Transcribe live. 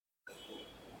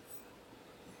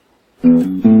Won't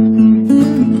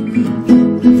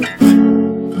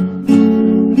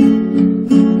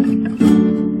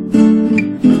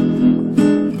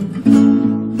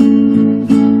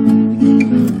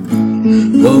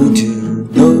you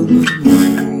know me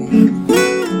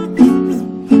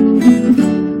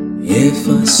if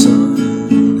I saw you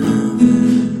in heaven?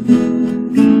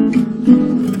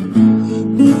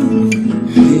 Would you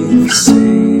really say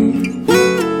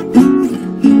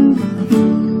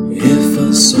if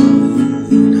I saw you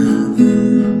in heaven?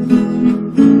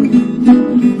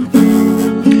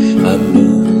 I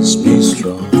must be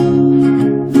strong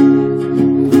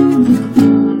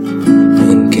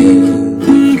and carry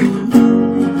on,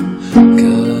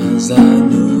 'cause I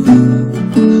know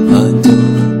I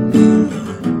don't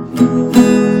belong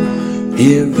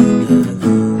here in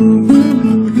heaven.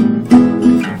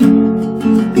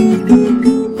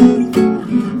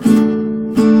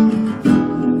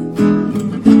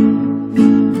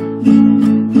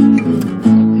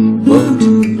 Won't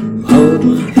you hold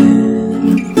my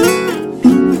hand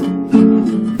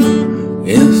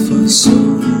if I saw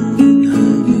you in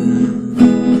heaven?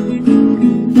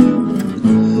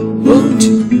 Won't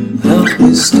you help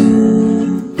me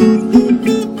stand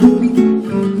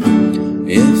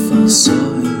if I saw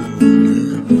you in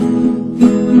heaven?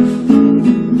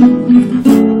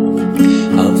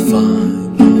 I'll find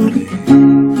my way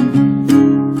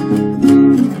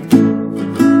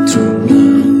through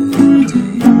night and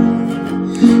day,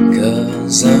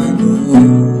 'cause I know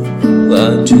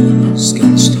I just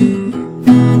can't stay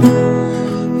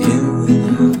here in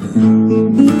heaven.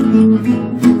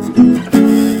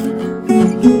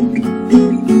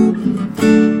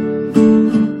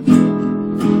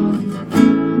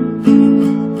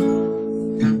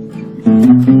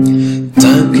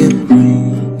 Time can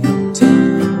bring you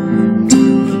down,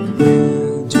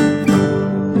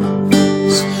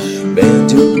 bend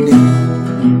your knees.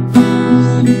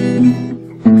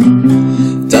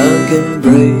 Time can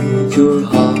break your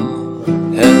heart,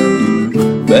 and you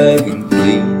beg and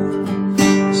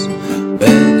please,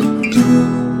 beg and please.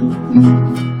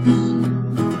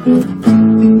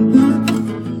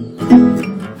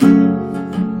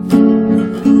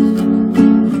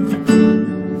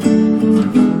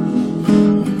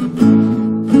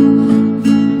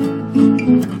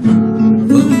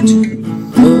 Won't you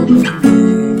hold me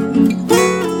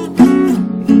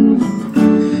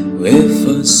if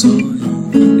I saw you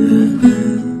in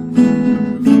heaven?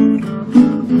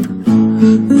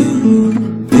 Will you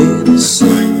be the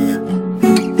same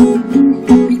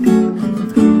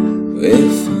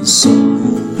if I saw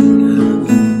you in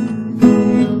heaven?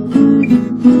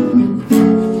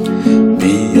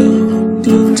 Beyond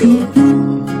the door,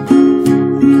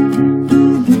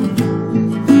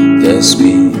 there's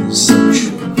peace and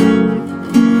truth,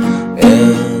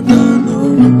 and I know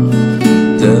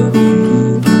there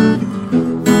will be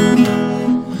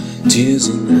tears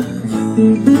in heaven.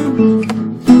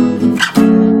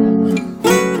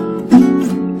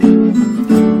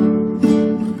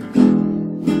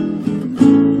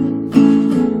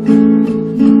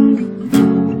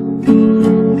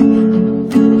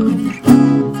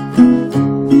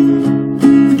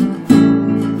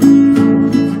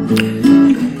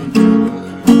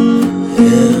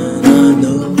 And I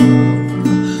know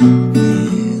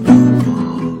need no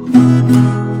more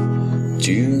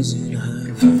tears in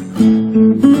heaven.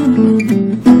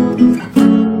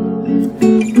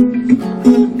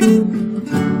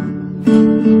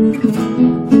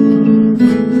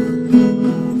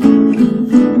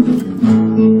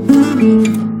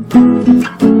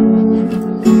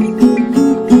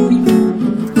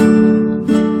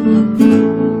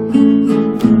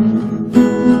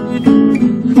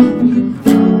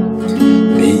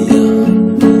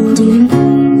 Beyond the door,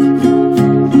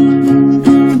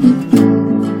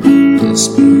 there's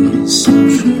peace and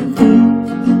truth,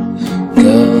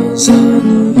 'cause I